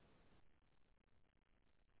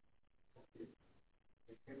Good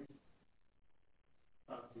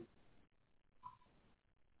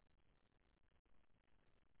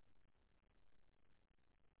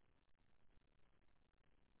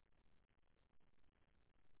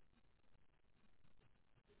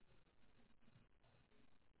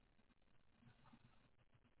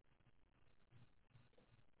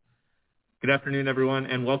afternoon, everyone,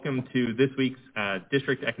 and welcome to this week's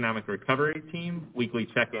District Economic Recovery Team Weekly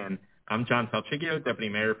Check-In. I'm John Falchicchio, Deputy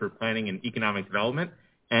Mayor for Planning and Economic Development,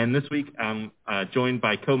 and this week I'm joined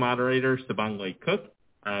by co-moderator Sabangway Cook,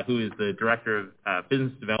 who is the Director of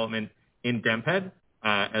Business Development in DEMPED,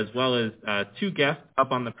 as well as two guests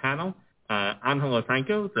up on the panel, Angela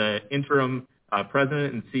Franco, the Interim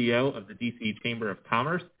President and CEO of the D.C. Chamber of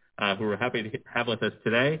Commerce, who we're happy to have with us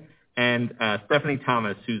today, and Stephanie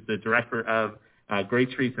Thomas, who's the Director of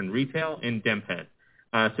Great Streets and Retail in DEMPED.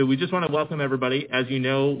 So we just want to welcome everybody. As you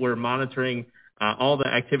know, we're monitoring all the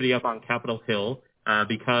activity up on Capitol Hill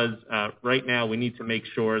because right now we need to make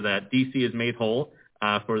sure that D.C. is made whole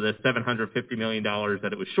for the $750 million that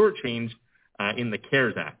it was shortchanged in the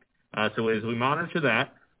CARES Act. So as we monitor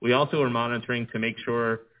that, we also are monitoring to make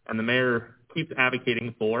sure, and the mayor keeps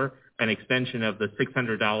advocating for, an extension of the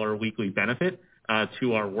 $600 weekly benefit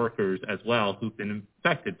to our workers as well who've been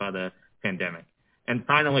affected by the pandemic. And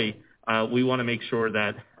finally, we want to make sure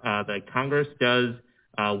that Congress does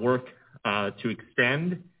work to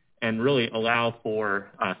extend and really allow for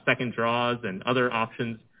second draws and other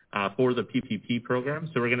options for the PPP program.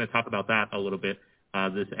 So we're going to talk about that a little bit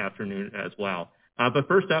this afternoon as well. But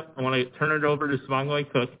first up, I want to turn it over to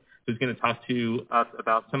Sabangway Cook, who's going to talk to us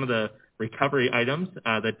about some of the recovery items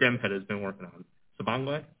that DEMPED has been working on.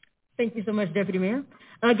 Sabangway? Thank you so much, Deputy Mayor.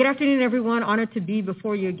 Good afternoon, everyone. Honored to be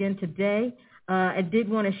before you again today. I did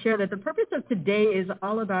want to share that the purpose of today is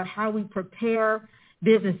all about how we prepare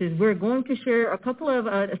businesses. We're going to share a couple of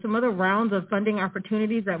some other rounds of funding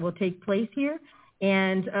opportunities that will take place here.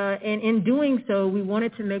 And in doing so, we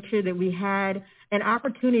wanted to make sure that we had an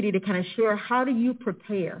opportunity to kind of share how do you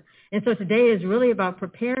prepare. And so today is really about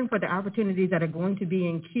preparing for the opportunities that are going to be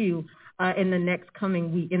in queue in the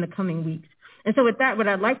coming weeks. And so with that, what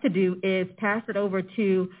I'd like to do is pass it over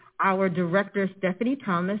to our Director, Stephanie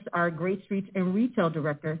Thomas, our Great Streets and Retail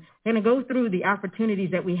Director. They're going to go through the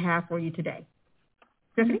opportunities that we have for you today.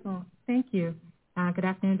 Stephanie? Wonderful. Thank you. Good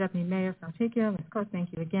afternoon, Deputy Mayor Falchicchio. Of course, thank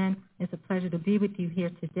you again. It's a pleasure to be with you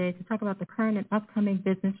here today to talk about the current and upcoming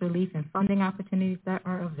business relief and funding opportunities that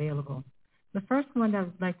are available. The first one that I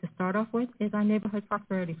would like to start off with is our Neighborhood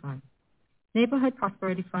Prosperity Fund. Neighborhood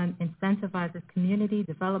Prosperity Fund incentivizes community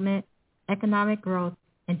development, economic growth,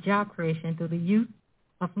 and job creation through the use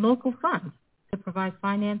of local funds to provide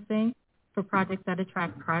financing for projects that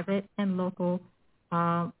attract private and local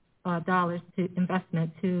dollars to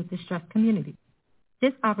investment to distressed communities.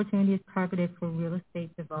 This opportunity is targeted for real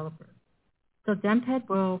estate developers. So DEMPED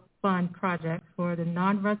will fund projects for the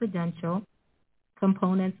non-residential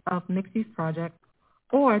components of mixed-use projects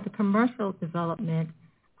or the commercial development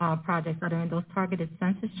projects that are in those targeted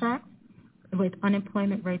census tracts with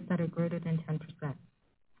unemployment rates that are greater than 10%.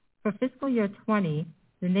 For fiscal year 20,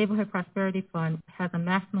 the Neighborhood Prosperity Fund has a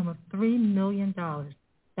maximum of $3 million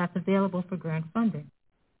that's available for grant funding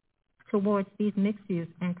towards these mixed-use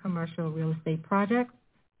and commercial real estate projects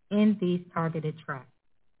in these targeted tracts.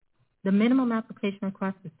 The minimum application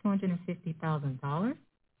request is $250,000.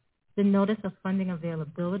 The notice of funding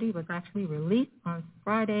availability was actually released on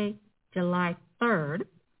Friday, July 3rd,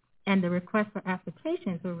 and the request for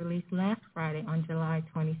applications were released last Friday on July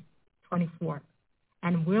 24th,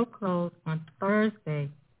 and will close on Thursday,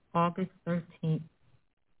 August 13th.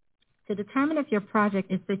 To determine if your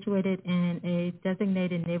project is situated in a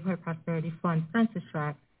designated Neighborhood Prosperity Fund census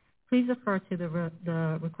tract, please refer to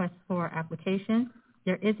the request for application.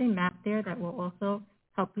 There is a map there that will also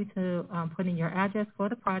help you to put in your address for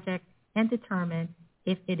the project and determine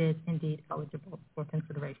if it is indeed eligible for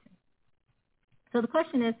consideration. So the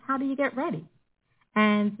question is, how do you get ready?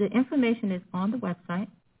 And the information is on the website.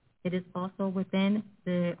 It is also within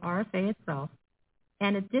the RFA itself.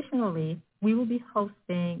 And additionally, we will be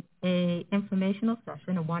hosting a informational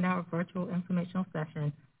session, a 1-hour virtual informational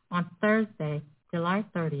session on Thursday, July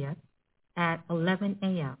 30th at 11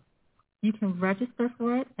 a.m. You can register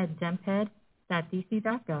for it at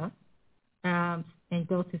demped.dc.gov and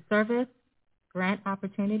go to Service, Grant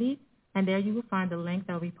Opportunities, and there you will find the link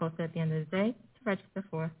that will be posted at the end of the day to register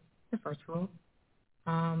for the virtual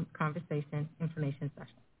conversation information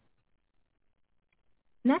session.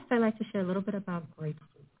 Next, I'd like to share a little bit about Great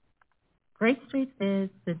Streets. Great Streets is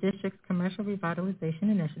the district's commercial revitalization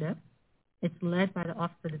initiative. It's led by the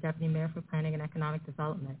Office of the Deputy Mayor for Planning and Economic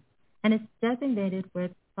Development, and it's designated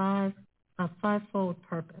with 5 a fivefold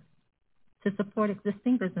purpose: to support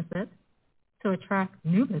existing businesses, to attract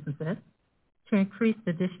new businesses, to increase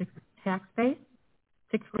the district's tax base,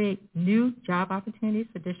 to create new job opportunities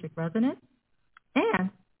for district residents, and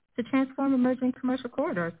to transform emerging commercial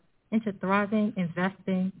corridors into thriving,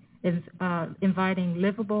 inviting,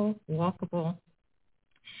 livable, walkable,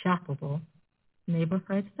 shoppable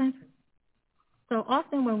neighborhood centers. So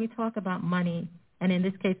often when we talk about money, and in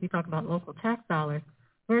this case we talk about local tax dollars,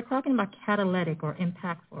 we're talking about catalytic or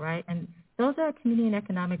impactful, right? And those are community and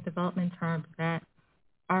economic development terms that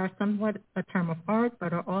are somewhat a term of art,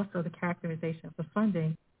 but are also the characterization of the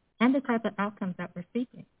funding and the type of outcomes that we're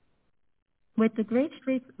seeking. With the Great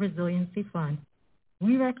Streets Resiliency Fund,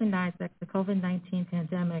 we recognize that the COVID-19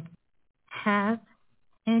 pandemic has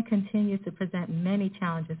and continues to present many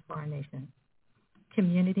challenges for our nation,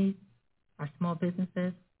 communities, our small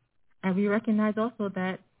businesses, and we recognize also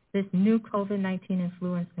that this new COVID-19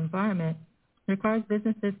 influenced environment requires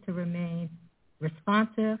businesses to remain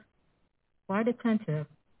responsive, quite attentive,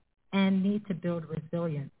 and need to build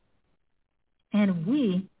resilience. And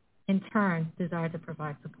we, in turn, desire to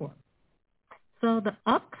provide support. So the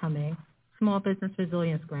upcoming Small Business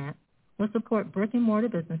Resilience Grant will support brick and mortar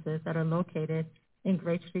businesses that are located in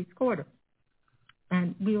Great Streets corridors.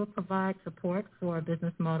 And we will provide support for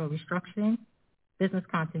business model restructuring, business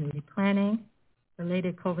continuity planning,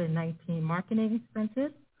 related COVID-19 marketing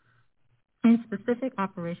expenses, and specific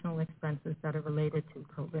operational expenses that are related to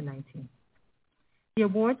COVID-19. The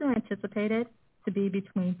awards are anticipated to be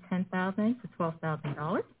between $10,000 to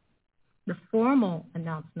 $12,000. The formal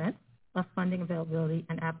announcement of funding availability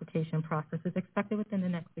and application process is expected within the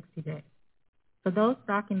next 60 days. So those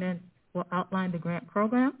documents will outline the grant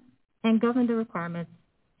program and govern the requirements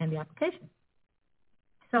and the application.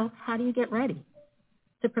 So how do you get ready?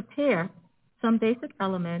 To prepare, some basic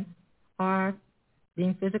elements are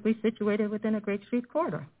being physically situated within a Great Streets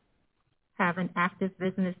corridor, have an active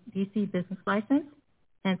business DC business license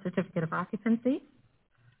and certificate of occupancy,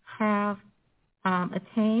 have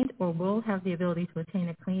attained or will have the ability to attain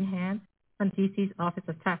a clean hand from DC's Office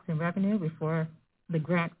of Tax and Revenue before the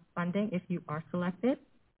grant funding if you are selected,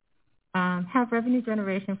 have revenue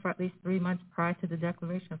generation for at least 3 months prior to the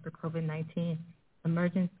declaration of the COVID-19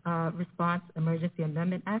 Response Emergency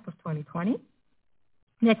Amendment Act of 2020.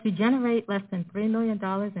 Next, you generate less than $3 million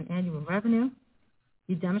in annual revenue.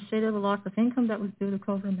 You demonstrated a loss of income that was due to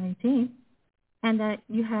COVID-19, and that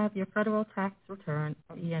you have your federal tax return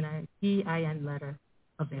or EIN letter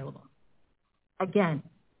available. Again,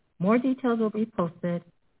 more details will be posted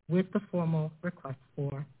with the formal request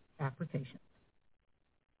for applications.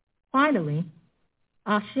 Finally,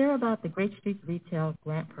 I'll share about the Great Streets Retail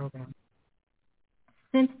Grant Program.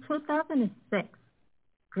 Since 2006,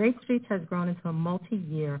 Great Streets has grown into a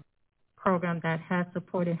multi-year program that has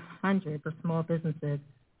supported hundreds of small businesses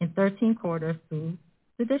in 13 corridors through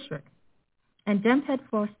the district. And DEMPED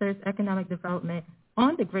fosters economic development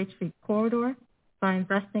on the Great Streets corridor by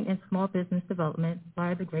investing in small business development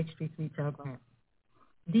via the Great Streets Retail Grant.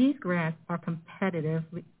 These grants are competitive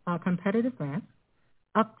grants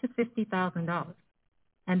up to $50,000,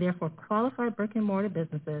 and therefore qualify brick and mortar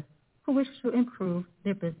businesses who wish to improve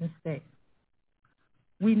their business space.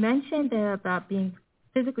 We mentioned there about being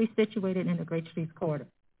physically situated in the Great Streets corridor.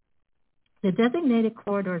 The designated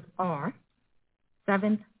corridors are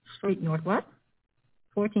 7th Street Northwest,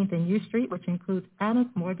 14th and U Street, which includes Adams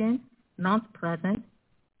Morgan, Mount Pleasant,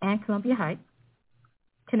 and Columbia Heights,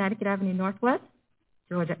 Connecticut Avenue Northwest,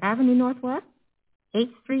 Georgia Avenue Northwest,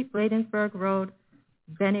 8th Street, Bladensburg Road,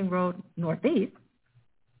 Benning Road Northeast,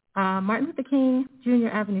 Martin Luther King Jr.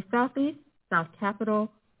 Avenue Southeast, South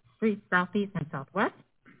Capitol Street Southeast and Southwest,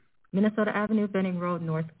 Minnesota Avenue, Benning Road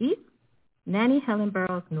Northeast, Nannie Helen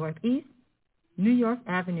Burroughs Northeast, New York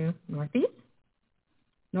Avenue Northeast,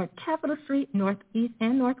 North Capitol Street Northeast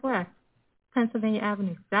and Northwest, Pennsylvania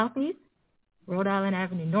Avenue Southeast, Rhode Island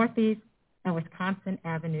Avenue Northeast, and Wisconsin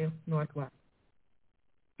Avenue Northwest.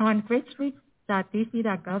 On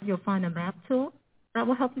greatstreets.dc.gov, you'll find a map tool that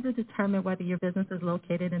will help you to determine whether your business is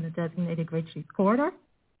located in the designated Great Streets corridor.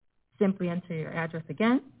 Simply enter your address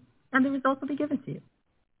again, and the results will be given to you.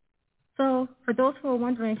 So for those who are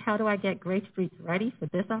wondering, how do I get Great Streets ready for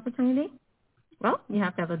this opportunity? Well, you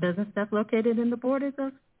have to have a business that's located within the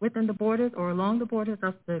borders or along the borders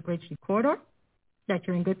of the Great Streets corridor, that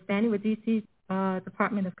you're in good standing with D.C.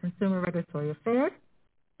 Department of Consumer Regulatory Affairs,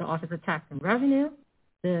 the Office of Tax and Revenue,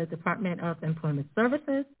 the Department of Employment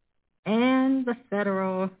Services, and the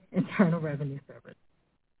Federal Internal Revenue Service.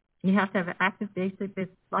 You have to have an active basic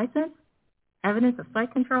business license, evidence of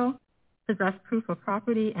site control, possess proof of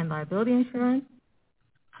property and liability insurance,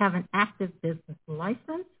 have an active business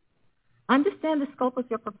license, Understand the scope of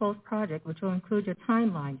your proposed project, which will include your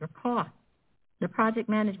timeline, your cost, the project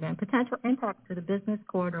management, and potential impact to the business,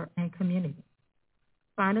 corridor, and community.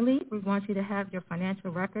 Finally, we want you to have your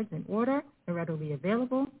financial records in order and readily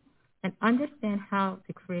available, and understand how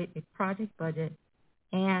to create a project budget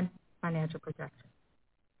and financial projections.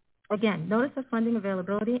 Again, notice of funding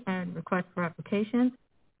availability and request for applications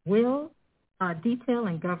will detail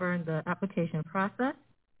and govern the application process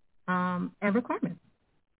and requirements.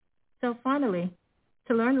 So finally,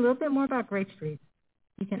 to learn a little bit more about Great Streets,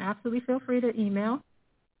 you can absolutely feel free to email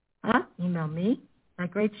me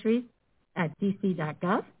at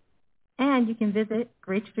greatstreets@dc.gov, and you can visit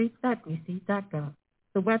greatstreets.dc.gov.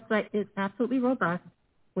 The website is absolutely robust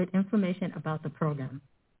with information about the program,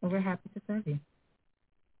 and we're happy to serve you.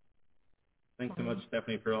 Thanks so much,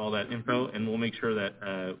 Stephanie, for all that info, and we'll make sure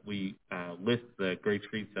that we list the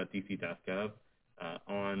greatstreets.dc.gov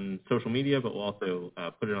on social media, but we'll also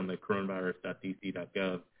put it on the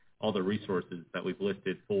coronavirus.dc.gov, all the resources that we've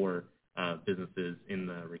listed for businesses in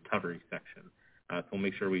the recovery section. So we'll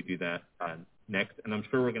make sure we do that next, and I'm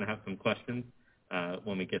sure we're going to have some questions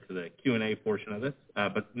when we get to the Q&A portion of this.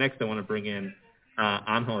 But next I want to bring in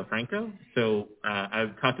Angela Franco. So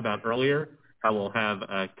I've talked about earlier how we'll have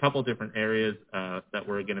a couple different areas that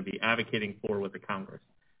we're going to be advocating for with the Congress.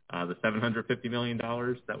 The $750 million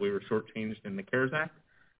that we were shortchanged in the CARES Act,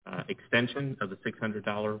 extension of the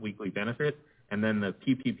 $600 weekly benefit, and then the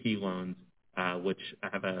PPP loans, which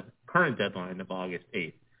have a current deadline of August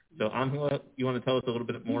 8th. So Angela, you want to tell us a little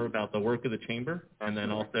bit more about the work of the Chamber and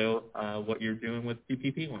then also what you're doing with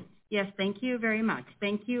PPP loans? Yes, thank you very much.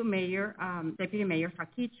 Thank you, Mayor, Deputy Mayor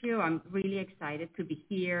Facchiccio. I'm really excited to be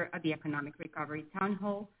here at the Economic Recovery Town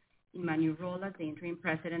Hall in my new role as the interim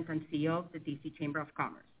president and CEO of the D.C. Chamber of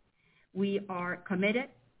Commerce. We are committed,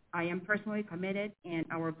 I am personally committed, and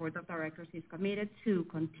our board of directors is committed to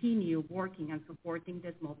continue working and supporting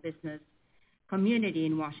the small business community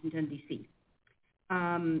in Washington, D.C.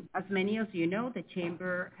 As many of you know, the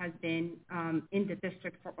Chamber has been in the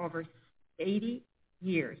district for over 80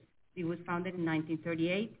 years. It was founded in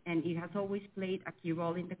 1938, and it has always played a key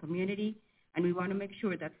role in the community, and we want to make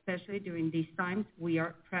sure that especially during these times, we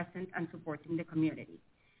are present and supporting the community.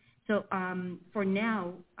 So for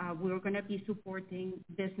now, we're going to be supporting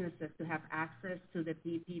businesses to have access to the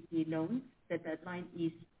PPP loans. The deadline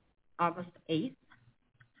is August 8th,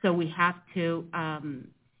 so we have to,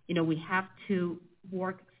 we have to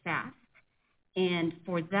work fast, and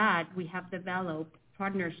for that, we have developed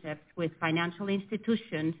partnerships with financial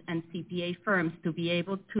institutions and CPA firms to be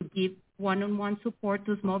able to give one-on-one support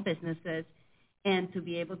to small businesses and to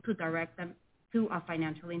be able to direct them to a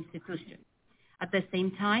financial institution. At the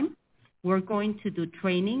same time, we're going to do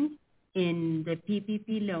training in the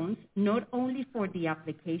PPP loans, not only for the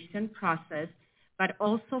application process, but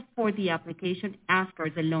also for the application after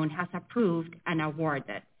the loan has approved and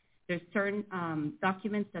awarded. There's certain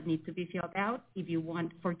documents that need to be filled out if you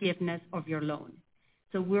want forgiveness of your loan.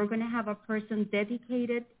 So we're going to have a person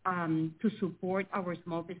dedicated to support our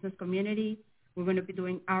small business community. We're going to be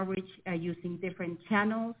doing outreach using different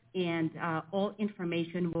channels, and all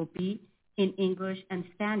information will be in English and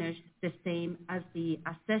Spanish, the same as the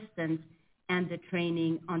assistance and the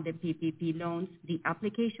training on the PPP loans, the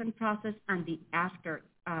application process, and the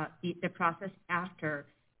process after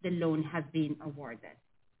the loan has been awarded.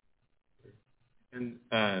 And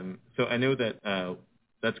so I know that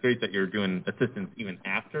that's great that you're doing assistance even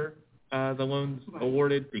after the loan's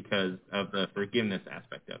awarded because of the forgiveness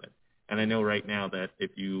aspect of it. And I know right now that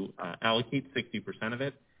if you allocate 60% of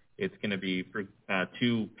it, it's going to be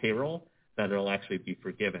to payroll that it'll actually be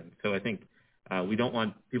forgiven. So I think we don't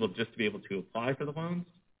want people just to be able to apply for the loans.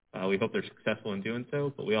 We hope they're successful in doing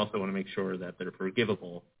so, but we also want to make sure that they're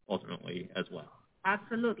forgivable ultimately as well.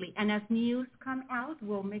 Absolutely. And as news come out,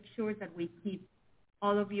 we'll make sure that we keep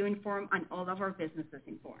all of you informed and all of our businesses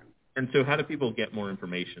informed. And so how do people get more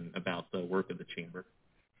information about the work of the Chamber?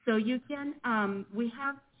 So you can, we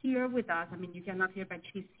have here with us, I mean, you cannot hear, but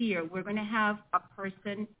she's here. We're going to have a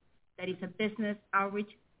person that is a business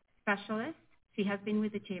outreach specialist. She has been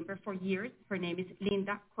with the Chamber for years. Her name is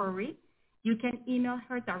Linda Curry. You can email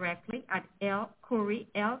her directly at lcurrie,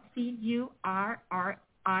 LCURRIE,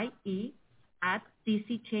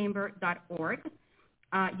 @dcchamber.org.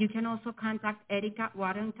 You can also contact Erica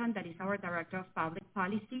Waddington, that is our Director of Public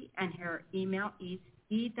Policy, and her email is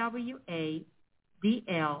EWADLINGTON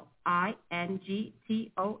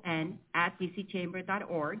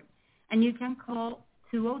 @dcchamber.org. And you can call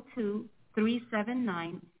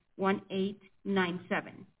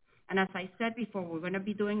 202-379-1897. And as I said before, we're going to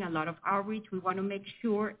be doing a lot of outreach. We want to make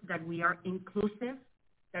sure that we are inclusive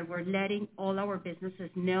that we're letting all our businesses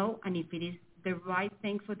know, and if it is the right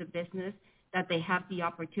thing for the business, that they have the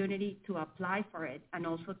opportunity to apply for it and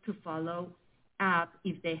also to follow up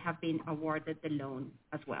if they have been awarded the loan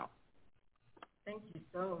as well. Thank you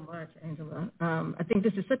so much, Angela. I think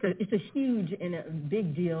this is it's a huge and a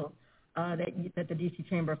big deal that the DC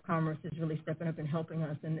Chamber of Commerce is really stepping up and helping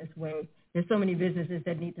us in this way. There's so many businesses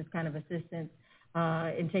that need this kind of assistance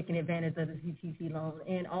in taking advantage of the PPP loan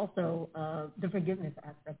and also the forgiveness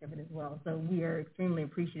aspect of it as well. So we are extremely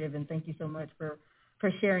appreciative, and thank you so much for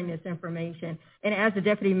sharing this information. And as the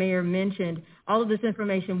Deputy Mayor mentioned, all of this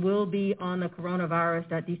information will be on the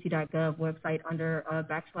coronavirus.dc.gov website under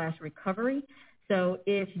 /recovery. So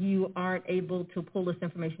if you aren't able to pull this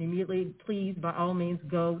information immediately, please, by all means,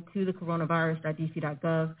 go to the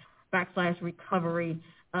coronavirus.dc.gov /recovery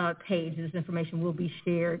page. This information will be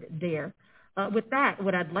shared there. With that,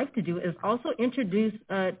 what I'd like to do is also introduce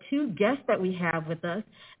two guests that we have with us.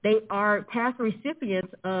 They are past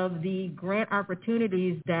recipients of the grant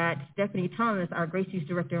opportunities that Stephanie Thomas, our Grace Use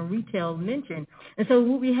Director in Retail, mentioned. And so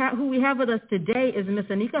who we have with us today is Ms.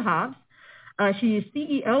 Anika Hobbs. She is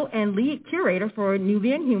CEO and lead curator for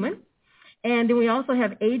Nubian Human. And then we also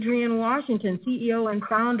have Adrienne Washington, CEO and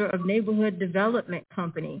founder of Neighborhood Development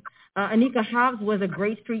Company. Anika Hobbs was a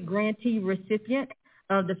Great Street grantee recipient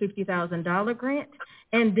of the $50,000 grant.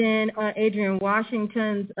 And then Adrienne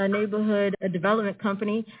Washington's Neighborhood Development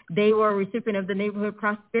Company, they were a recipient of the Neighborhood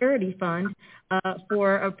Prosperity Fund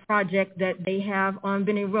for a project that they have on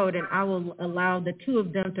Benning Road. And I will allow the two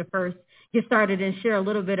of them to first get started and share a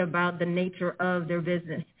little bit about the nature of their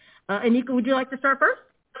business. Anika, would you like to start first?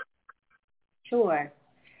 Sure.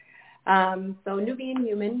 So Nubian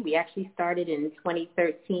Human, we actually started in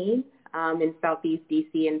 2013 in Southeast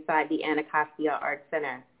DC inside the Anacostia Art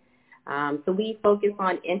Center. So we focus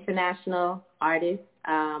on international artists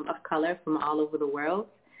of color from all over the world.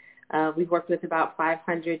 We've worked with about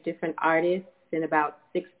 500 different artists in about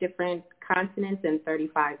 6 different continents and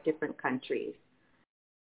 35 different countries.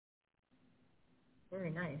 Very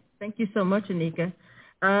nice. Thank you so much, Anika.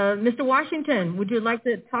 Mr. Washington, would you like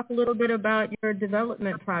to talk a little bit about your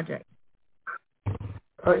development project?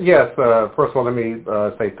 Yes. First of all, let me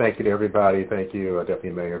say thank you to everybody. Thank you,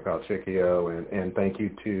 Deputy Mayor Palchicchio, and thank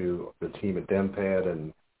you to the team at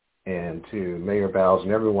DEMPED and to Mayor Bowles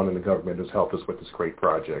and everyone in the government who's helped us with this great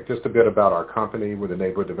project. Just a bit about our company. We're the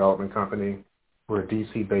Neighborhood Development Company. We're a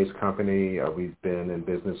DC-based company. We've been in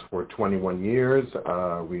business for 21 years.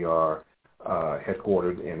 We are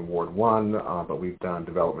headquartered in Ward 1, but we've done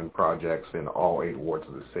development projects in all 8 wards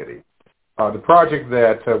of the city. The project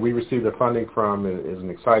that we received the funding from is an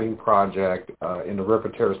exciting project in the River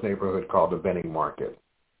Terrace neighborhood called the Benning Market.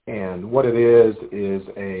 And what it is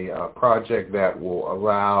a project that will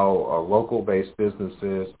allow local-based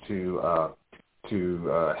businesses to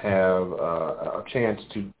have a chance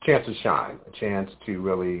to shine, a chance to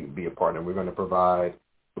really be a partner. We're going to provide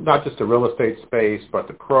not just the real estate space, but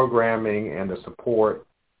the programming and the support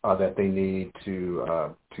that they need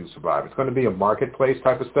to survive. It's going to be a marketplace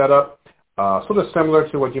type of setup, sort of similar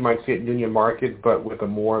to what you might see at Union Market, but with a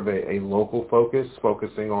more of a local focus,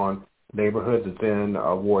 focusing on neighborhoods. It's in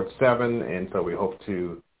Ward 7, and so we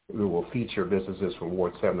will feature businesses from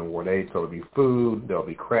Ward 7 and Ward 8. So there'll be food, there'll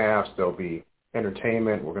be crafts, there'll be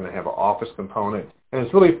entertainment. We're going to have an office component, and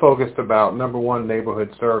it's really focused about, number 1,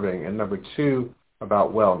 neighborhood serving, and number 2,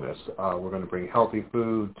 about wellness. We're going to bring healthy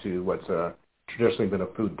food to what's traditionally been a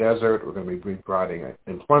food desert. We're going to be providing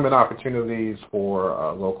employment opportunities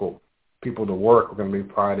for local people to work. We're going to be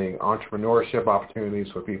providing entrepreneurship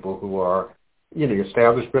opportunities for people who are,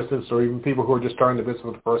 established business or even people who are just starting the business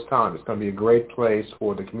for the first time. It's going to be a great place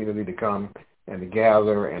for the community to come and to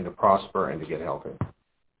gather and to prosper and to get healthy.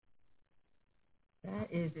 That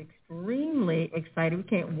is extremely exciting. We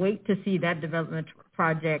can't wait to see that development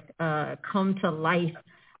project come to life.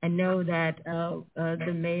 I know that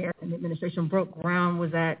the mayor and the administration broke ground.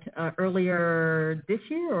 Was that earlier this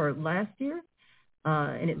year or last year?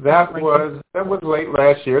 That was late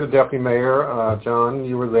last year. The deputy mayor, John,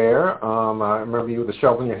 you were there. I remember you with the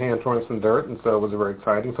shovel in your hand throwing some dirt, and so it was very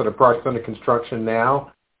exciting. So the project's under construction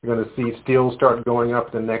now. You're going to see steel start going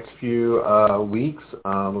up the next few weeks.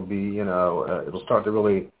 It'll be, it'll start to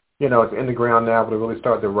really, it's in the ground now, but it'll really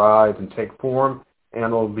start to rise and take form, and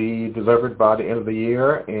it'll be delivered by the end of the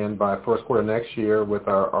year and by first quarter next year with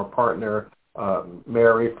our partner,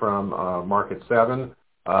 Mary from Market 7.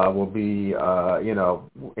 We'll be,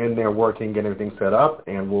 in there working, getting everything set up,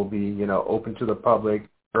 and we'll be, open to the public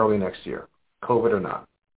early next year, COVID or not.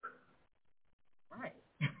 Right.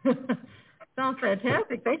 Sounds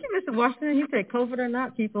fantastic. Thank you, Mr. Washington. He said COVID or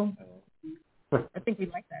not, people. I think we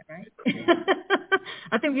like that, right?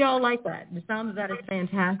 I think we all like that. The sound of that is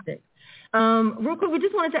fantastic. Real quick, we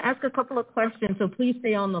just wanted to ask a couple of questions, so please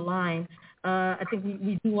stay on the line. I think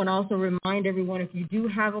we do want to also remind everyone, if you do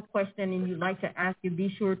have a question and you'd like to ask it, be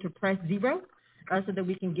sure to press 0 so that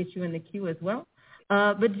we can get you in the queue as well.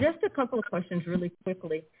 But just a couple of questions really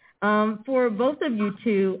quickly. For both of you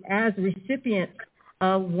two, as recipients,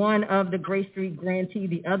 one of the Gray Street grantee,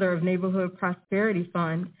 the other of Neighborhood Prosperity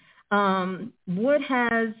Fund, how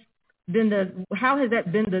has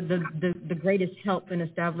that been the greatest help in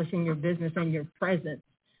establishing your business and your presence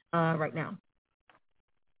right now?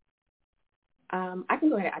 I can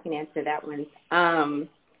go ahead. I can answer that one.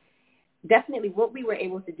 Definitely what we were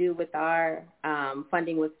able to do with our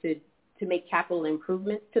funding was to make capital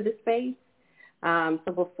improvements to the space.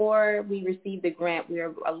 So before we received the grant, we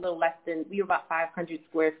were about 500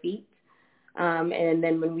 square feet. And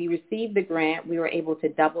then when we received the grant, we were able to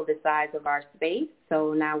double the size of our space.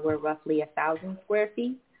 So now we're roughly 1,000 square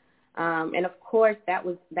feet. And of course, that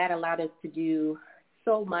allowed us to do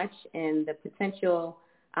so much, and the potential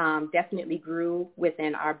definitely grew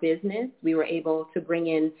within our business. We were able to bring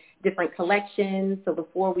in different collections. So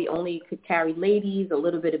before, we only could carry ladies, a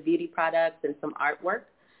little bit of beauty products, and some artwork.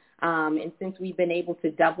 And since we've been able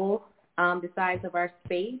to double the size of our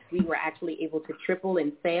space, we were actually able to triple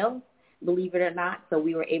in sales, believe it or not. So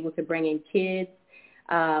we were able to bring in kids,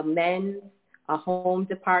 men's, a home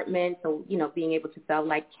department, so, being able to sell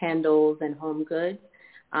like candles and home goods,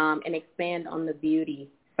 and expand on the beauty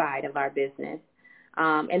side of our business.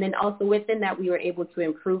 And then also within that, we were able to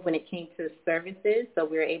improve when it came to services. So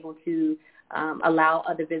we were able to allow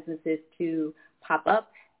other businesses to pop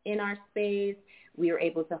up in our space. We were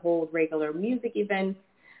able to hold regular music events,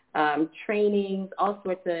 trainings, all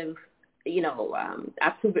sorts of,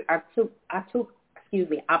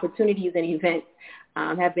 opportunities and events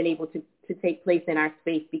have been able to take place in our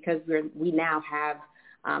space because we now have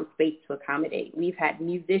space to accommodate. We've had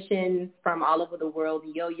musicians from all over the world,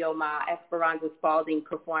 Yo-Yo Ma, Esperanza Spalding,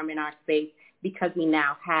 perform in our space because we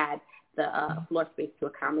now had the floor space to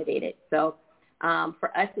accommodate it. So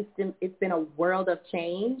for us, it's been a world of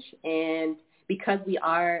change, and because we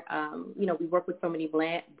are, we work with so many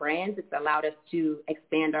brands, it's allowed us to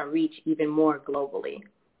expand our reach even more globally.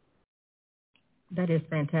 That is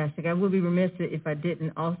fantastic. I would be remiss if I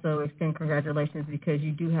didn't also extend congratulations because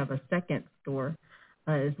you do have a second store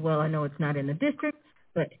as well. I know it's not in the district,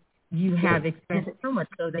 but you have expanded so much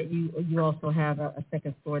so that you also have a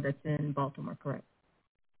second store that's in Baltimore, correct?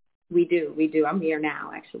 We do. I'm here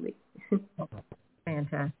now, actually.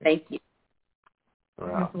 Fantastic. Thank you.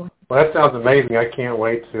 Wow. Well, that sounds amazing. I can't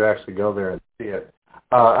wait to actually go there and see it.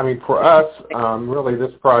 For us, really,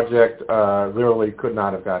 this project literally could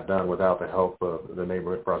not have got done without the help of the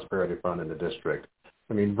Neighborhood Prosperity Fund in the district.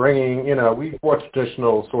 Bringing, we brought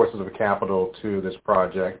traditional sources of capital to this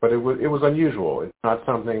project, but it was unusual. It's not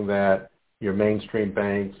something that your mainstream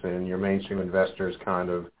banks and your mainstream investors kind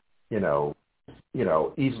of,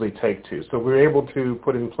 easily take to. So we were able to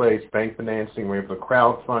put in place bank financing. We were able to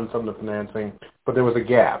crowdfund some of the financing, but there was a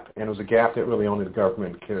gap, and it was a gap that really only the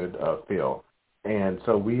government could fill. And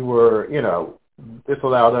so we were, this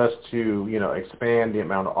allowed us to, expand the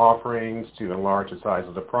amount of offerings, to enlarge the size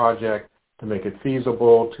of the project, to make it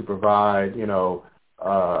feasible, to provide,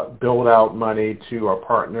 build out money to our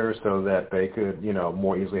partners so that they could,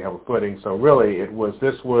 more easily have a footing. So really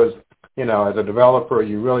this was, as a developer,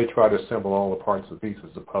 you really try to assemble all the parts and pieces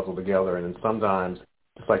of the puzzle together. And then sometimes,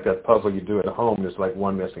 just like that puzzle you do at home, there's like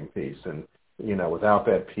one missing piece. And, without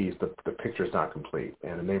that piece, the picture's not complete.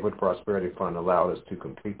 And the Neighborhood Prosperity Fund allowed us to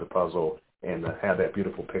complete the puzzle and have that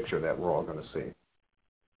beautiful picture that we're all going to see.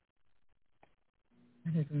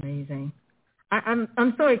 That is amazing.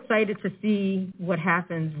 I'm so excited to see what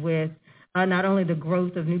happens with not only the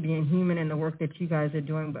growth of Nubian Human and the work that you guys are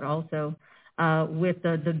doing, but also with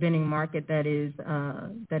the Benning market that is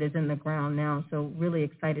in the ground now. So really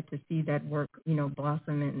excited to see that work,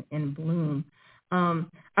 blossom and bloom.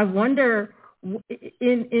 I wonder,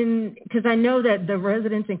 because I know that the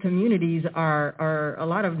residents and communities are a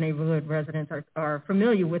lot of neighborhood residents are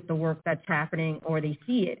familiar with the work that's happening, or they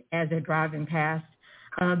see it as they're driving past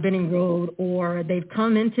Benning Road, or they've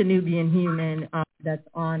come into Nubian Human that's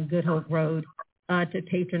on Good Hope Road to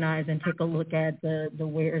patronize and take a look at the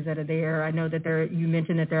wares that are there. I know that you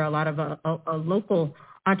mentioned that there are a lot of local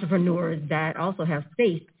entrepreneurs that also have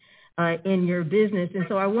space in your business. And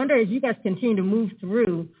so I wonder, as you guys continue to move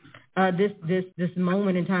through this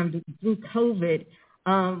moment in time through COVID,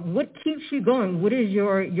 what keeps you going? What is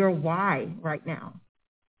your why right now?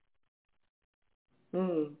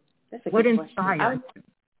 That's a what good inspires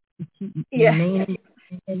question.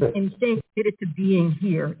 and staying committed to being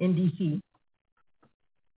here in DC?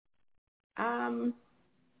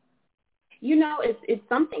 It's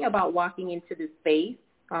something about walking into the space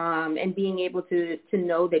and being able to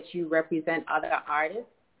know that you represent other artists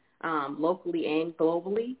locally and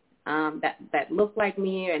globally that look like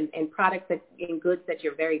me and products and goods that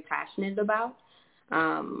you're very passionate about.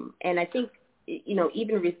 And I think,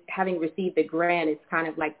 even having received the grant, it's kind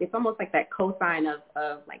of like, it's almost like that cosign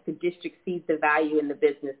of like the district sees the value in the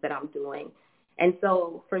business that I'm doing. And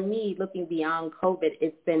so for me, looking beyond COVID,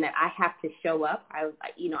 it's been that I have to show up. I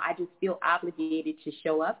just feel obligated to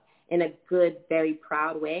show up in a good, very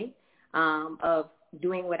proud way of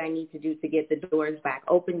doing what I need to do to get the doors back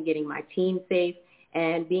open, getting my team safe,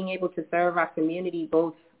 and being able to serve our community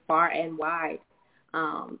both far and wide.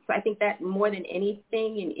 So I think that more than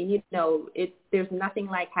anything, and there's nothing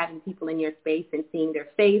like having people in your space and seeing their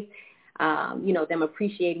face, them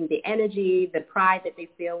appreciating the energy, the pride that they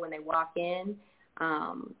feel when they walk in.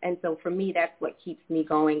 And so for me, that's what keeps me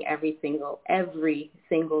going every single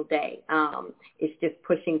day. It's just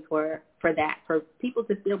pushing for that, for people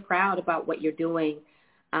to feel proud about what you're doing,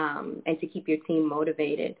 and to keep your team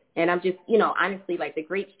motivated. And I'm just, honestly, like the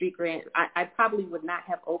Great Street Grant, I probably would not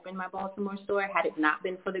have opened my Baltimore store had it not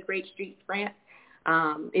been for the Great Street Grant.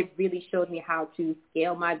 It really showed me how to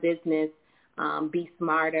scale my business, be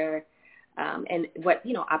smarter, and what,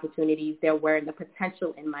 opportunities there were and the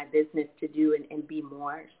potential in my business to do and be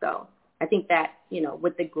more. So I think that,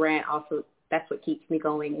 with the grant also, that's what keeps me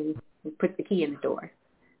going and puts the key in the door.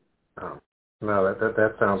 Oh, no,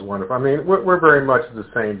 that sounds wonderful. I mean, we're very much the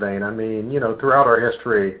same vein. I mean, throughout our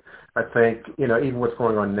history, I think, even what's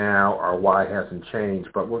going on now, our why hasn't changed,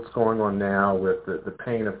 but what's going on now with the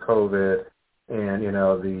pain of COVID and,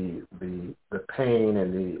 the pain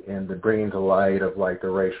and the bringing to light of like the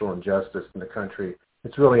racial injustice in the country,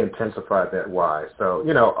 it's really intensified that why. So,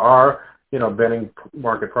 our, Benning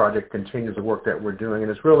Market Project continues the work that we're doing,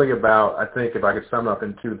 and it's really about, I think, if I could sum it up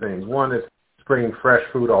in two things. One is bringing fresh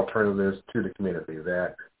food alternatives to the community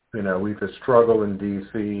that, we've just struggled in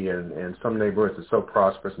D.C. and some neighborhoods are so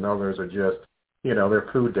prosperous and others are just, they're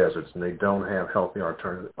food deserts and they don't have healthy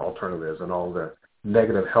alternatives and all the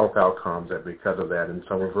negative health outcomes that because of that. And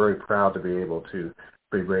so we're very proud to be able to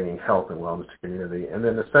be bringing health and wellness to the community. And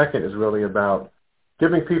then the second is really about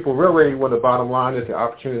giving people really what the bottom line is, the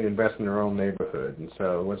opportunity to invest in their own neighborhood. And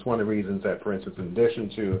so it's one of the reasons that, for instance, in addition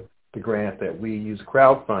to the grant, that we use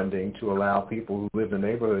crowdfunding to allow people who live in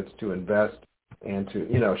neighborhoods to invest and to,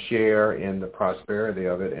 share in the prosperity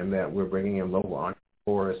of it, and that we're bringing in local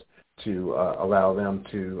entrepreneurs to allow them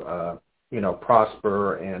to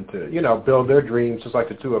prosper and to, build their dreams just like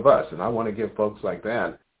the two of us. And I want to give folks like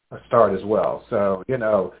that a start as well. So,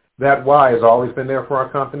 that why has always been there for our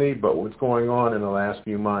company, but what's going on in the last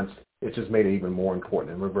few months, it just made it even more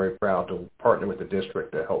important. And we're very proud to partner with the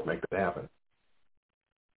district to help make that happen.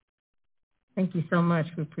 Thank you so much.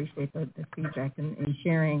 We appreciate the feedback and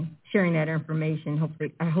sharing that information.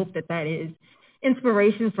 Hopefully, I hope that is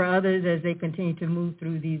inspiration for others as they continue to move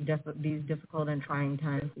through these difficult and trying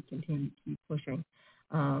times. To continue to keep pushing.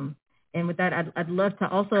 And with that, I'd love to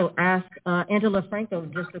also ask Angela Franco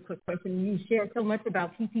just a quick question. You shared so much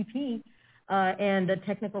about PPP and the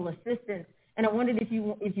technical assistance, and I wondered if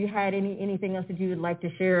you had anything else that you would like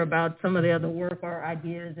to share about some of the other work or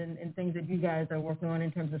ideas and things that you guys are working on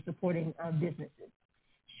in terms of supporting businesses.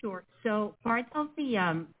 Sure. So part of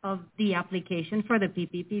the application for the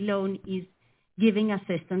PPP loan is giving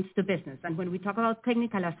assistance to business, and when we talk about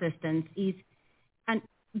technical assistance, is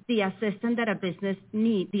the assistance that a business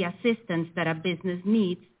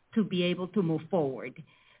needs to be able to move forward.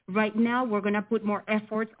 Right now, we're going to put more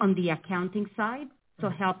efforts on the accounting side, so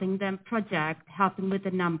helping them project, helping with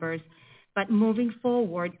the numbers. But moving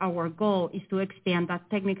forward, our goal is to expand that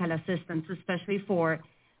technical assistance, especially for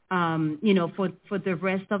the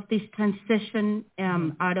rest of this transition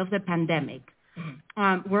out of the pandemic.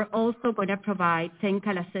 We're also going to provide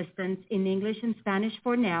technical assistance in English and Spanish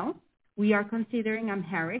for now. We are considering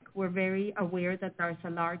Amharic. We're very aware that there's a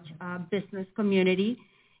large business community,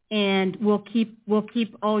 and we'll keep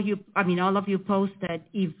all of you posted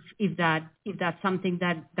if that's something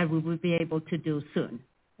that we will be able to do soon.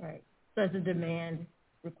 Right. So as the demand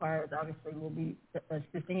requires, obviously we'll be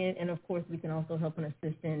assisting it, and of course we can also help and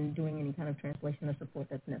assist in doing any kind of translation or support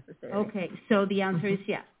that's necessary. Okay. So the answer is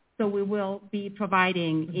yes. So we will be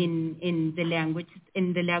providing in the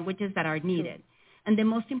languages that are needed. And the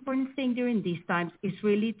most important thing during these times is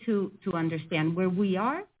really to understand where we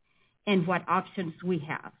are and what options we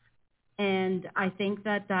have. And I think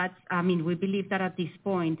we believe that at this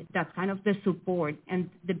point, that's kind of the support.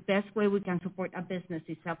 And the best way we can support a business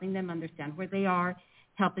is helping them understand where they are,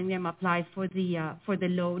 helping them apply for the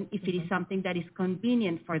loan if it is something that is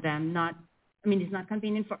convenient for them. It's not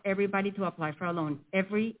convenient for everybody to apply for a loan.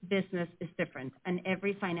 Every business is different, and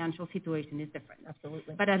every financial situation is different.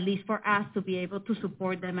 Absolutely. But at least for us to be able to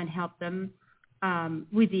support them and help them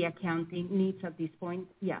with the accounting needs at this point,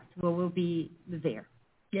 yes, we will be there.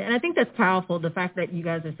 Yeah, and I think that's powerful, the fact that you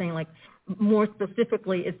guys are saying, like, more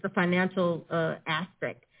specifically, it's the financial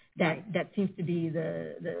aspect that seems to be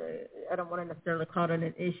the I don't want to necessarily call it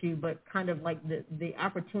an issue, but kind of like the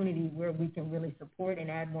opportunity where we can really support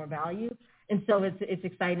and add more value. And so it's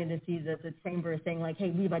exciting to see that the chamber is saying, like, hey,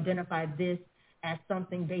 we've identified this as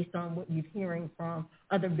something based on what you're hearing from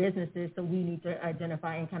other businesses, so we need to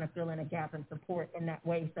identify and kind of fill in a gap and support in that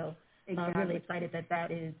way. So I'm really excited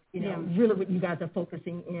that is, really what you guys are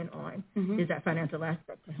focusing in on is that financial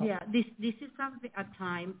aspect to help. Yeah, this is a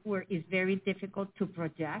time where it's very difficult to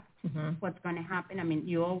project what's going to happen. I mean,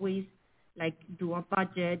 you always do a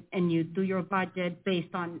budget, and you do your budget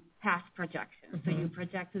based on past projections. So you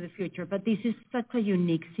project to the future. But this is such a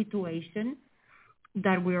unique situation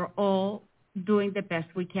that we're all doing the best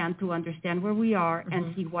we can to understand where we are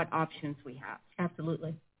and see what options we have.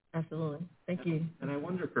 Absolutely. Thank you. And I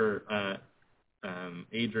wonder for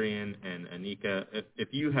Adrian and Anika, if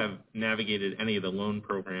you have navigated any of the loan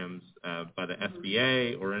programs by the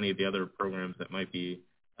SBA or any of the other programs that might be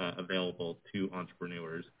available to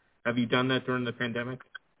entrepreneurs. Have you done that during the pandemic?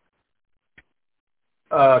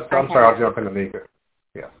 I'm sorry, I'll jump in, Anika.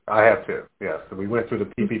 Yes, I have too. Yes, so we went through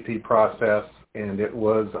the PPP process, and it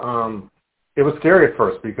was scary at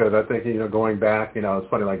first because I think, going back, it's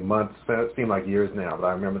funny, like months, it seemed like years now, but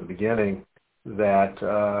I remember at the beginning that,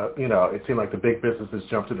 it seemed like the big businesses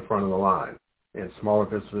jumped to the front of the line, and smaller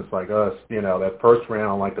businesses like us, that first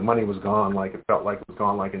round, like the money was gone, like it felt like it was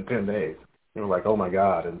gone like in 10 days. Like, oh my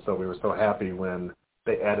God. And so we were so happy when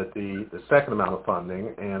they added the second amount of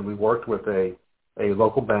funding, and we worked with a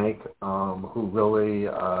local bank who really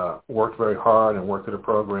worked very hard and worked at a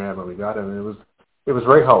program, and we got it, and it was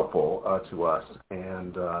very helpful to us,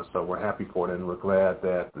 and so we're happy for it, and we're glad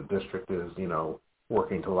that the district is,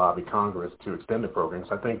 working to lobby Congress to extend the programs.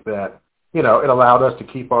 I think that, it allowed us to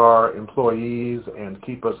keep our employees and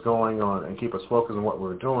keep us going on and keep us focused on what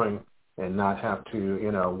we're doing and not have to,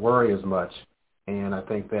 worry as much. And I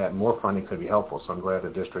think that more funding could be helpful. So I'm glad the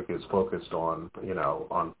district is focused on,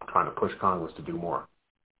 on trying to push Congress to do more.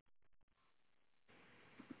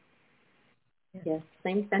 Yes,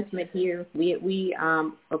 same sentiment here. We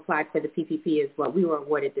applied for the PPP as well. We were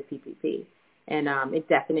awarded the PPP, and it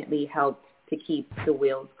definitely helped to keep the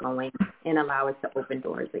wheels going and allow us to open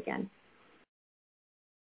doors again.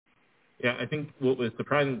 Yeah, I think what was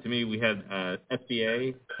surprising to me, we had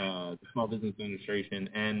SBA, the Small Business Administration,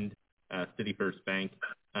 and City First Bank.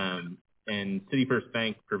 And City First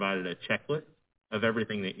Bank provided a checklist of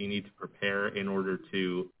everything that you need to prepare in order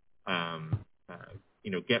to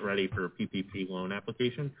get ready for a PPP loan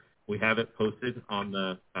application. We have it posted on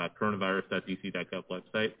the coronavirus.dc.gov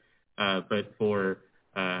website. But for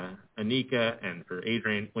Anika and for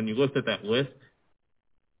Adrian, when you looked at that list,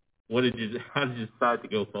 how did you decide to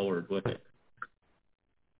go forward with it?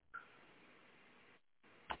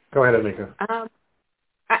 Go ahead, Anika.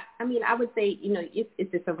 I would say,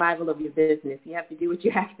 it's the survival of your business. You have to do what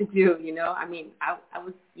you have to do, I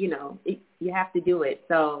was, you have to do it.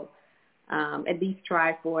 So at least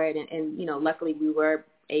try for it. And luckily we were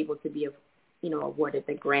able to be, awarded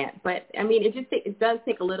the grant. But, it does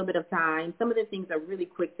take a little bit of time. Some of the things are really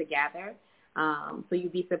quick to gather. So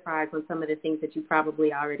you'd be surprised on some of the things that you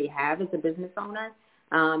probably already have as a business owner.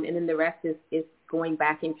 And then the rest is going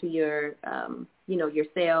back into your, your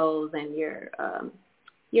sales and your,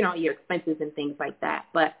 your expenses and things like that.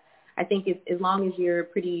 But I think as long as you're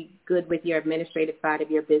pretty good with your administrative side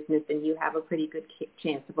of your business, then you have a pretty good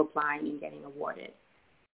chance of applying and getting awarded.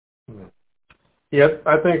 Yes,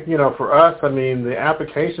 I think, for us, the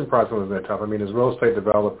application process was that tough. As real estate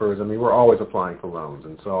developers, we're always applying for loans.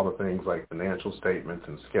 And so all the things like financial statements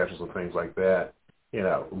and schedules and things like that,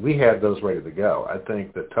 we had those ready to go. I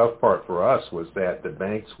think the tough part for us was that the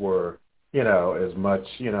banks were, as much,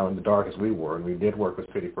 in the dark as we were. And we did work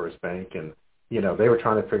with City First Bank, and, they were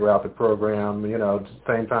trying to figure out the program, at the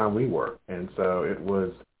same time we were. And so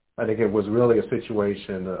I think it was really a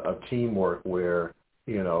situation of teamwork where,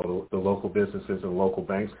 the local businesses and local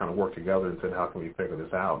banks kind of worked together and said, how can we figure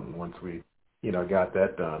this out? And once we, got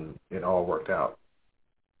that done, it all worked out.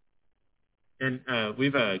 And we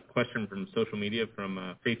have a question from social media from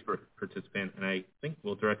a Facebook participant, and I think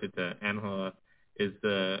we'll direct it to Angela.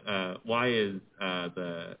 Why is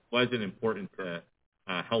it important to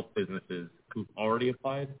help businesses who've already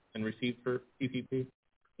applied and received for PPP?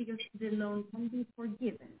 Because the loan can be forgiven.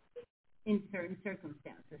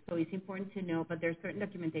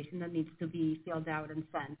 application that needs to be filled out and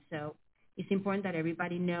sent. So it's important that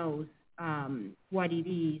everybody knows what it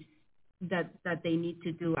is that they need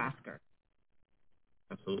to do after.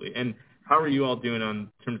 Absolutely. And how are you all doing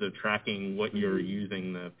on terms of tracking what you're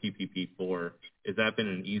using the PPP for? Has that been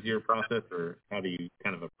an easier process, or how do you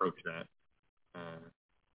kind of approach that?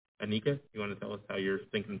 Anika, you want to tell us how you're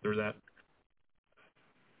thinking through that?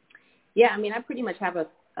 Yeah, I mean, I pretty much have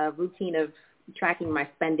a routine of tracking my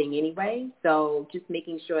spending anyway. So just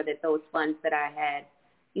making sure that those funds that I had,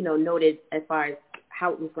 noted as far as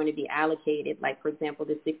how it was going to be allocated, like, for example,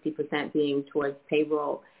 the 60% being towards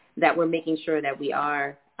payroll, that we're making sure that we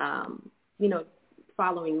are,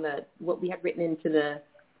 following what we have written into the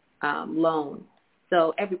loan.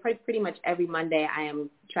 So pretty much every Monday I am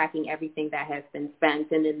tracking everything that has been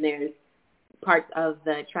spent, and then there's parts of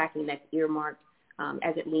the tracking that's earmarked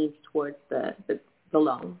as it leans towards the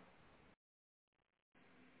loan.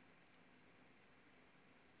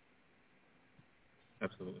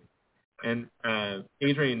 Absolutely. And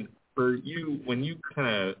Adrian, for you, when you kind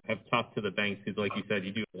of have talked to the banks, because like you said,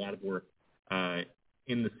 you do a lot of work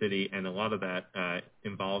in the city, and a lot of that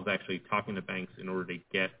involves actually talking to banks in order to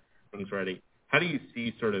get things ready. How do you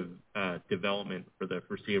see sort of development for the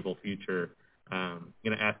foreseeable future? I'm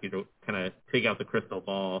going to ask you to kind of take out the crystal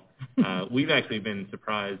ball. We've actually been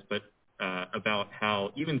surprised about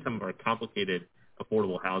how even some of our complicated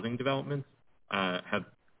affordable housing developments have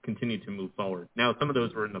continued to move forward. Now, some of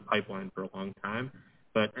those were in the pipeline for a long time,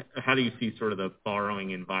 but how do you see sort of the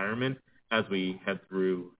borrowing environment as we head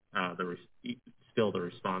through the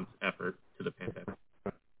response effort to the pandemic?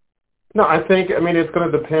 No, I mean, it's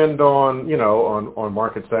going to depend on, on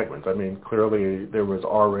market segments. I mean, clearly there was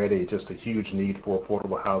already just a huge need for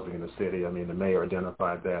affordable housing in the city. I mean, the mayor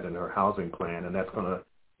identified that in her housing plan, and that's going to,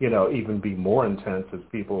 even be more intense as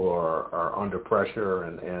people are under pressure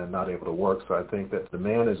and not able to work. So I think that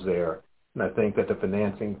demand is there, and I think that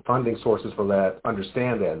the funding sources for that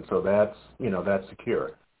understand that, and so that's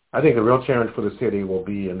secure. I think the real challenge for the city will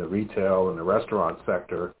be in the retail and the restaurant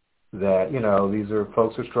sector, that, these are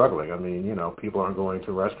folks who are struggling. I mean, people aren't going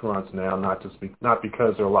to restaurants now, not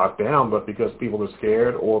because they're locked down, but because people are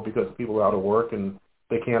scared or because people are out of work and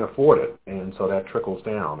they can't afford it. And so that trickles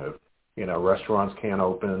down. If, restaurants can't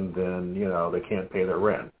open, then, they can't pay their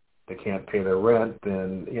rent. They can't pay their rent,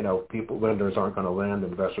 then, lenders aren't going to lend,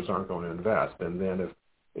 investors aren't going to invest. And then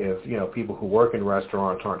if people who work in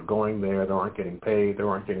restaurants aren't going there, they aren't getting paid, they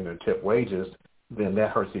aren't getting their tip wages, then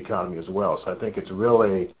that hurts the economy as well. So I think it's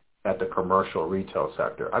really at the commercial retail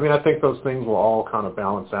sector. I mean, I think those things will all kind of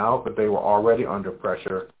balance out, but they were already under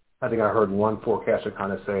pressure. I think I heard one forecaster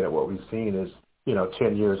kind of say that what we've seen is,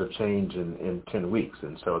 10 years of change in 10 weeks.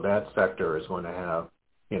 And so that sector is going to have,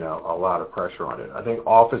 a lot of pressure on it. I think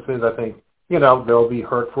offices, they'll be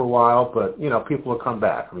hurt for a while, but, people will come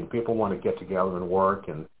back. I mean, people want to get together and work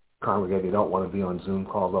and congregate. They don't want to be on Zoom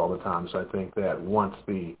calls all the time. So I think that once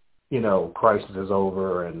the crisis is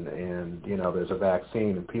over and there's a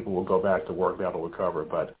vaccine and people will go back to work, that'll recover.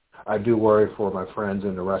 But I do worry for my friends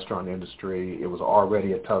in the restaurant industry. It was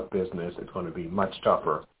already a tough business. It's going to be much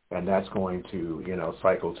tougher, and that's going to,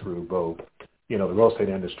 cycle through both, the real estate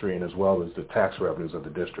industry and as well as the tax revenues of the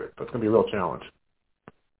district. But it's going to be a real challenge.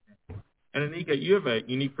 And Anika, you have a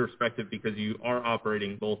unique perspective because you are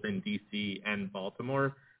operating both in D.C. and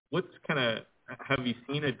Baltimore. Have you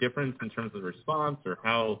seen a difference in terms of response or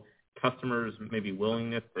how customers maybe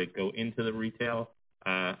willingness to go into the retail?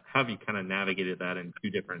 How have you kind of navigated that in two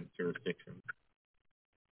different jurisdictions?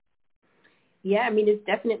 Yeah, I mean, it's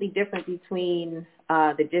definitely different between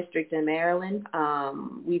the district and Maryland.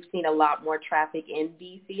 We've seen a lot more traffic in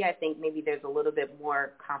D.C. I think maybe there's a little bit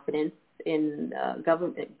more confidence in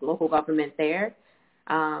local government there.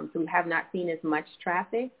 So we have not seen as much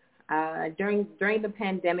traffic. During the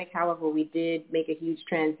pandemic, however, we did make a huge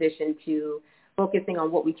transition to focusing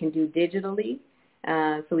on what we can do digitally.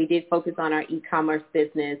 So we did focus on our e-commerce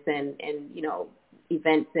business and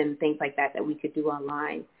events and things like that we could do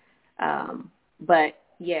online. But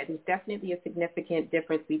yeah, there's definitely a significant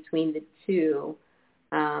difference between the two.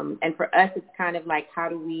 And for us, it's kind of like, how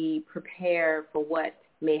do we prepare for what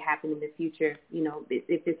may happen in the future?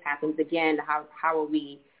 If this happens again, how are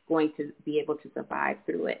we going to be able to survive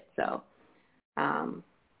through it? So,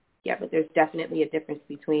 yeah, but there's definitely a difference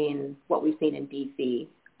between what we've seen in D.C.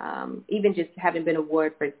 Even just having been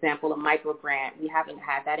awarded, for example, a micro grant, we haven't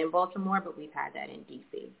had that in Baltimore, but we've had that in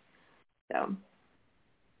D.C. So.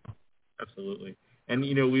 Absolutely. And,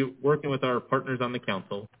 we're working with our partners on the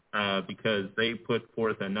council because they put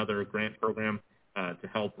forth another grant program to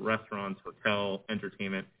help restaurants, hotel,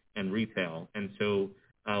 entertainment, and retail. And so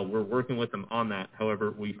we're working with them on that.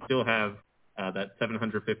 However, we still have that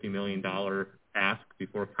 $750 million ask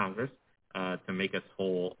before Congress to make us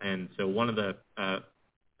whole. And so one of the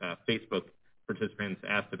Facebook participants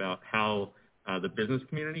asked about how the business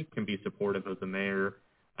community can be supportive of the mayor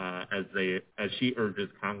as she urges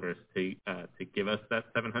Congress to give us that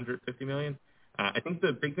 $750 million. I think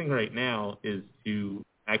the big thing right now is to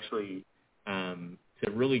actually to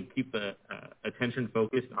really keep the attention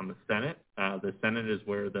focused on the Senate. The Senate is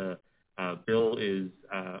where the bill is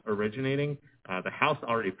originating. The House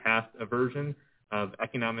already passed a version of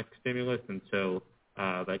economic stimulus, and so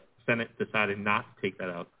the Senate decided not to take that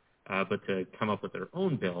up, but to come up with their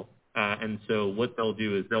own bill. And so what they'll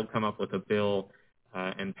do is they'll come up with a bill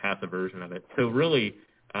and pass a version of it. So really,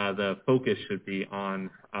 the focus should be on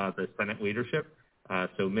the Senate leadership,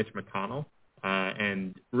 so Mitch McConnell.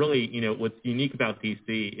 And really, what's unique about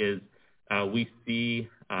D.C. is we see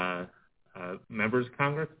members of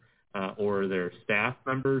Congress or their staff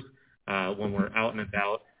members when we're out and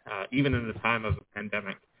about, even in the time of a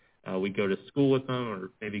pandemic. We go to school with them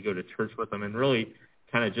or maybe go to church with them, and really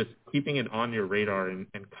kind of just keeping it on your radar and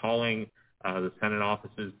calling the Senate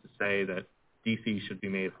offices to say that D.C. should be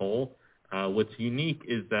made whole. What's unique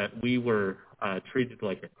is that we were treated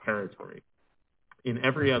like a territory. In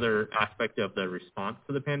every other aspect of the response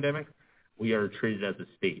to the pandemic, we are treated as a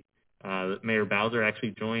state. Mayor Bowser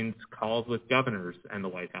actually joins calls with governors and the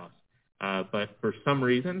White House. But for some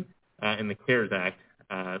reason, in the CARES Act,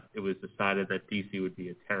 it was decided that D.C. would be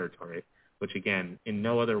a territory, which, again, in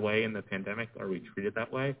no other way in the pandemic are we treated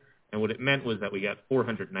that way. And what it meant was that we got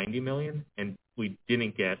 $490 million, and we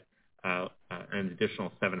didn't get an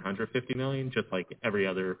additional $750 million, just like every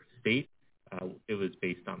other state. It was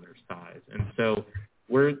based on their size. And so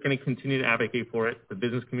we're going to continue to advocate for it. The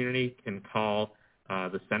business community can call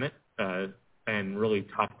the Senate and really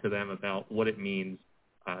talk to them about what it means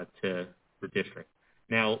to the district.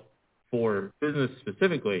 Now, for business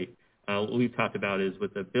specifically, what we've talked about is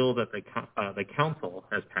with the bill that the council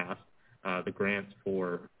has passed, the grants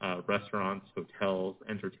for restaurants, hotels,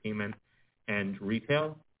 entertainment, and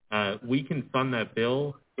retail, we can fund that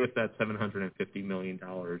bill if that $750 million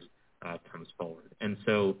comes forward. And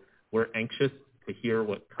so we're anxious to hear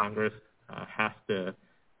what Congress has to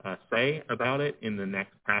say about it in the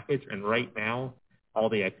next package. And right now, all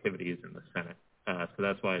the activity is in the Senate. So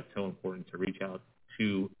that's why it's so important to reach out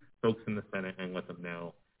to folks in the Senate and let them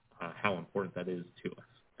know how important that is to us.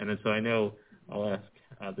 And so I know I'll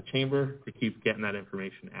ask the chamber to keep getting that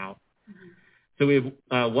information out. Mm-hmm. So we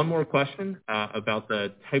have one more question about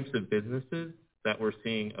the types of businesses that we're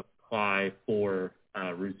seeing apply for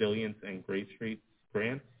resilience and Great Street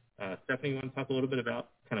grants. Stephanie, you want to talk a little bit about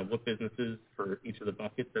kind of what businesses for each of the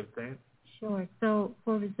buckets of grants? Sure. So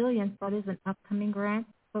for resilience, that is an upcoming grant,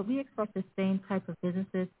 but we expect the same type of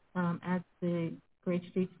businesses as the Great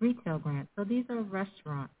Streets retail grant. So these are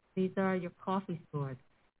restaurants. These are your coffee stores.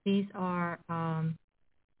 These are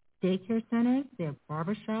daycare centers. They're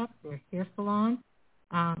barbershops. They're hair salons,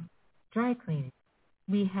 dry cleaning.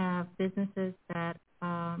 We have businesses that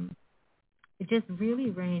it just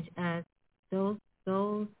really range as those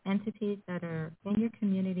entities that are in your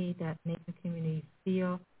community that make the community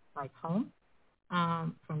feel like home,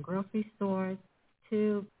 from grocery stores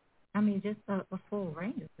to, just a full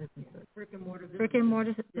range of businesses. Brick and mortar businesses. Brick and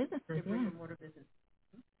mortar businesses, Brick and mortar business.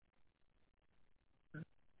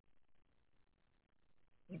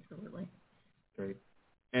 Absolutely. Great.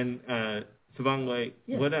 And Savangway,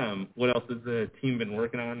 what else has the team been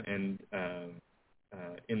working on? And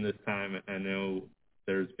in this time, I know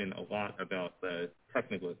there's been a lot about the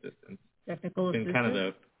technical assistance. It's been kind of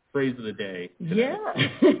the phrase of the day today. Yeah,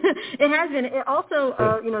 it has been. It also,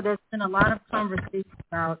 there's been a lot of conversation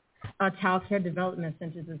about child care development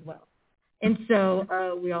centers as well. And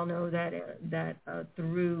so we all know that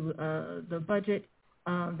through the budget,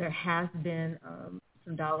 there has been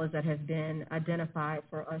some dollars that have been identified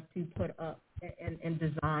for us to put up and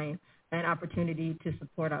design an opportunity to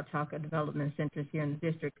support our child care development centers here in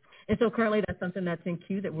the district. And so currently that's something that's in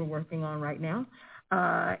queue that we're working on right now.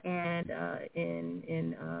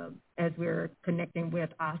 As we're connecting with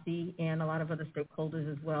OSSI and a lot of other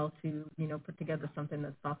stakeholders as well to, put together something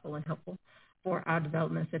that's thoughtful and helpful for our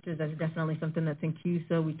development centers. That's definitely something that's in queue,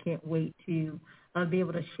 so we can't wait to be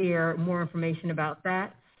able to share more information about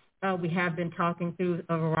that. We have been talking through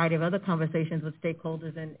a variety of other conversations with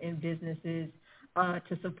stakeholders and businesses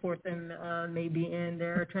to support them maybe in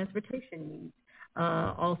their transportation needs.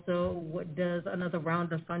 Also, what does another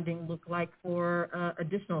round of funding look like for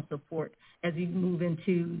additional support as we move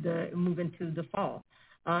into the fall?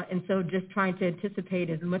 And so just trying to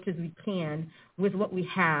anticipate as much as we can with what we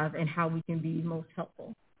have and how we can be most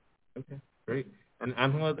helpful. Okay, great. And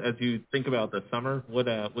Angela, as you think about the summer, what's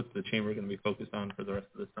the chamber going to be focused on for the rest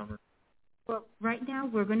of the summer? Well, right now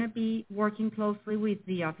we're going to be working closely with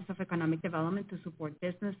the Office of Economic Development to support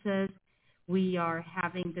businesses. We are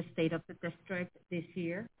having the State of the District this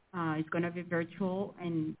year. It's going to be virtual,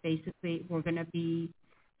 and basically we're going to be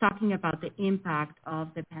talking about the impact of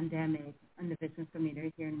the pandemic on the business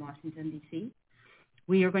community here in Washington, D.C.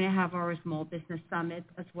 We are going to have our Small Business Summit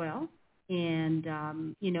as well. And,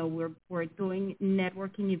 we're doing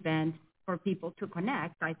networking events for people to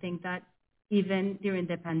connect. I think that even during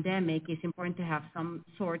the pandemic, it's important to have some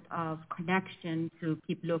sort of connection to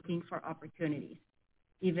keep looking for opportunities.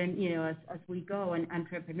 Even, as we go, and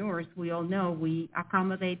entrepreneurs, we all know we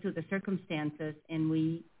accommodate to the circumstances, and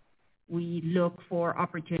we look for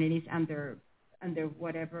opportunities under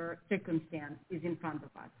whatever circumstance is in front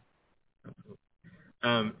of us. Absolutely.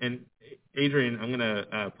 And Adrian, I'm going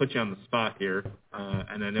to put you on the spot here,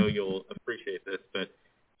 and I know you'll appreciate this, but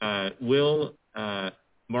will the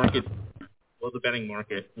betting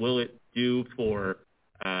market, will it do for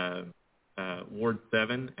Ward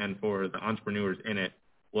 7 and for the entrepreneurs in it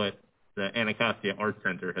what the Anacostia Arts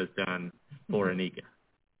Center has done for Anika?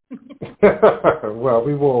 Well,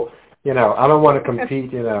 we will, I don't want to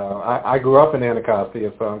compete, I grew up in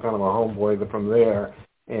Anacostia, so I'm kind of a homeboy from there,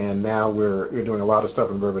 and now we're doing a lot of stuff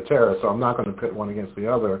in River Terrace, so I'm not going to pit one against the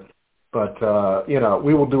other, but,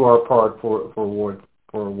 we will do our part for Ward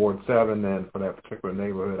 7 and for that particular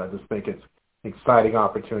neighborhood. I just think it's an exciting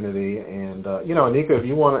opportunity, and, Anika, if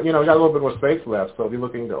you want to, we got a little bit more space left, so if you're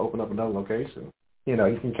looking to open up another location, you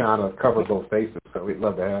can kind of cover both bases, so we'd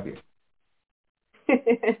love to have you.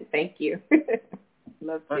 Thank you.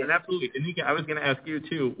 Love to. And absolutely. Anika, I was going to ask you,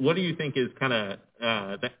 too, what do you think is kind of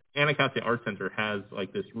the Anacostia Art Center has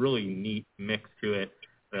like this really neat mix to it,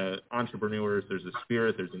 entrepreneurs, there's a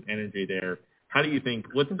spirit, there's an energy there. How do you think,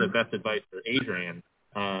 what's the best advice for Adrian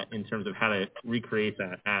in terms of how to recreate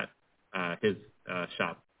that at his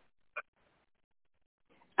shop?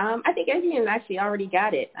 I think Adrian actually already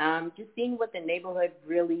got it. Just seeing what the neighborhood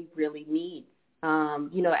really, really needs.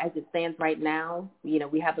 As it stands right now,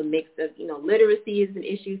 we have a mix of, literacy is an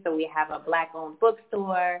issue. So we have a Black-owned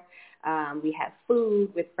bookstore. We have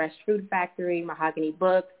food with Fresh Fruit Factory, Mahogany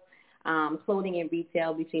Books, clothing and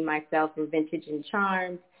retail between myself and Vintage and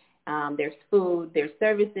Charms. There's food, there's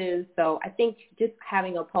services. So I think just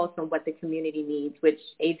having a pulse on what the community needs, which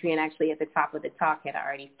Adrian actually at the top of the talk had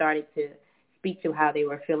already started to speak to how they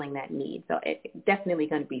were feeling that need. So it's definitely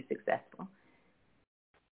going to be successful.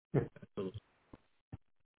 Absolutely.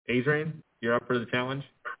 Adrian, you're up for the challenge?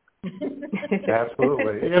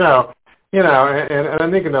 Absolutely. And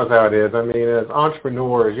Anika knows how it is. I mean, as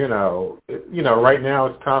entrepreneurs, right now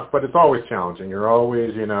it's tough, but it's always challenging. You're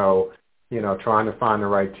always, trying to find the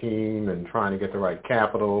right team and trying to get the right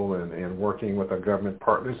capital and working with our government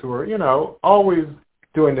partners who are, always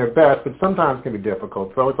doing their best, but sometimes can be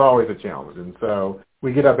difficult. So it's always a challenge. And so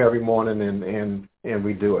we get up every morning and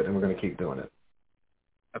we do it, and we're going to keep doing it.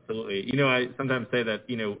 Absolutely. I sometimes say that,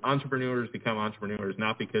 entrepreneurs become entrepreneurs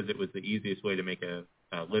not because it was the easiest way to make a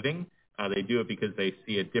living. They do it because they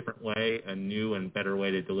see a different way, a new and better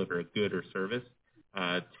way to deliver a good or service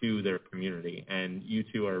to their community. And you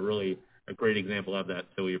two are really a great example of that.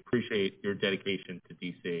 So we appreciate your dedication to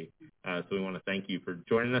DC. So we want to thank you for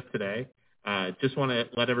joining us today. Just want to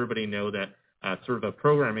let everybody know that sort of a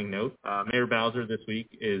programming note, Mayor Bowser this week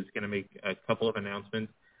is going to make a couple of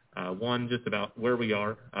announcements. One, just about where we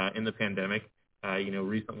are in the pandemic.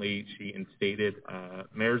 Recently she instated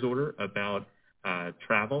mayor's order about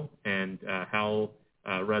travel and how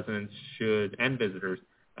residents and visitors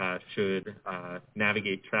should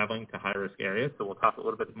navigate traveling to high-risk areas. So we'll talk a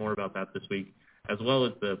little bit more about that this week, as well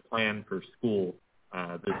as the plan for school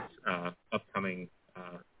this upcoming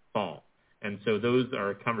fall. And so those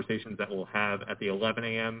are conversations that we'll have at the 11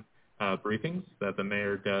 a.m. Briefings that the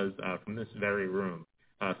mayor does from this very room.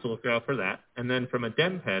 So look out for that. And then from a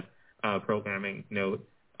DemPed programming note,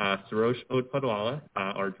 Sarosh Odpadwala,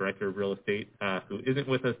 our Director of Real Estate, who isn't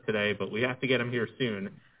with us today, but we have to get him here soon,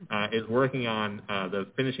 is working on the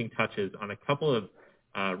finishing touches on a couple of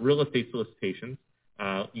real estate solicitations.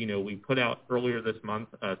 We put out earlier this month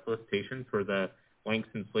a solicitation for the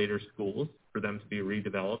Langston Slater schools for them to be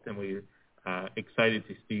redeveloped, and we're excited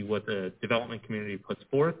to see what the development community puts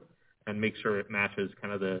forth and make sure it matches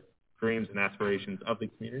kind of the dreams and aspirations of the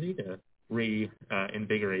community to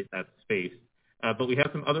reinvigorate that space. But we have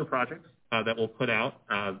some other projects that we'll put out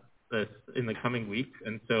in the coming weeks,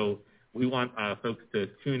 and so we want folks to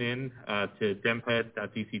tune in to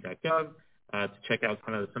demped.dc.gov to check out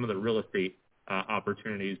kind of some of the real estate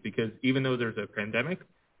opportunities, because even though there's a pandemic,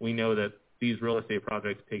 we know that these real estate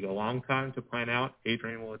projects take a long time to plan out.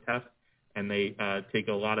 Adrian will attest, and they take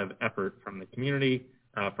a lot of effort from the community,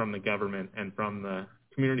 from the government, and from the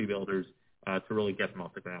community builders to really get them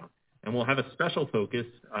off the ground. And we'll have a special focus,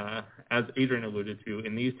 as Adrian alluded to,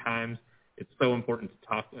 in these times. It's so important to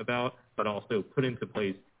talk about, but also put into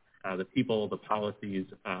place the people, the policies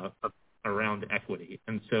around equity.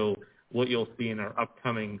 And so what you'll see in our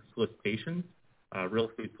upcoming solicitations, real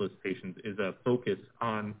estate solicitations, is a focus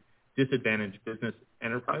on disadvantaged business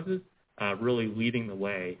enterprises, really leading the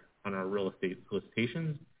way on our real estate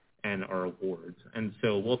solicitations and our awards. And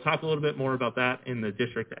so we'll talk a little bit more about that in the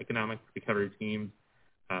District Economic Recovery Team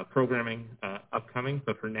programming upcoming.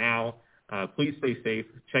 But for now, please stay safe.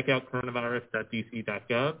 Check out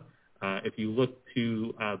coronavirus.dc.gov. If you look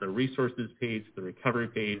to the resources page, the recovery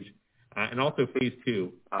page, and also phase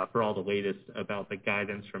 2 for all the latest about the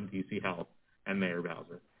guidance from DC Health and Mayor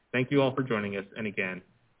Bowser. Thank you all for joining us. And again,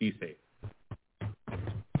 be safe.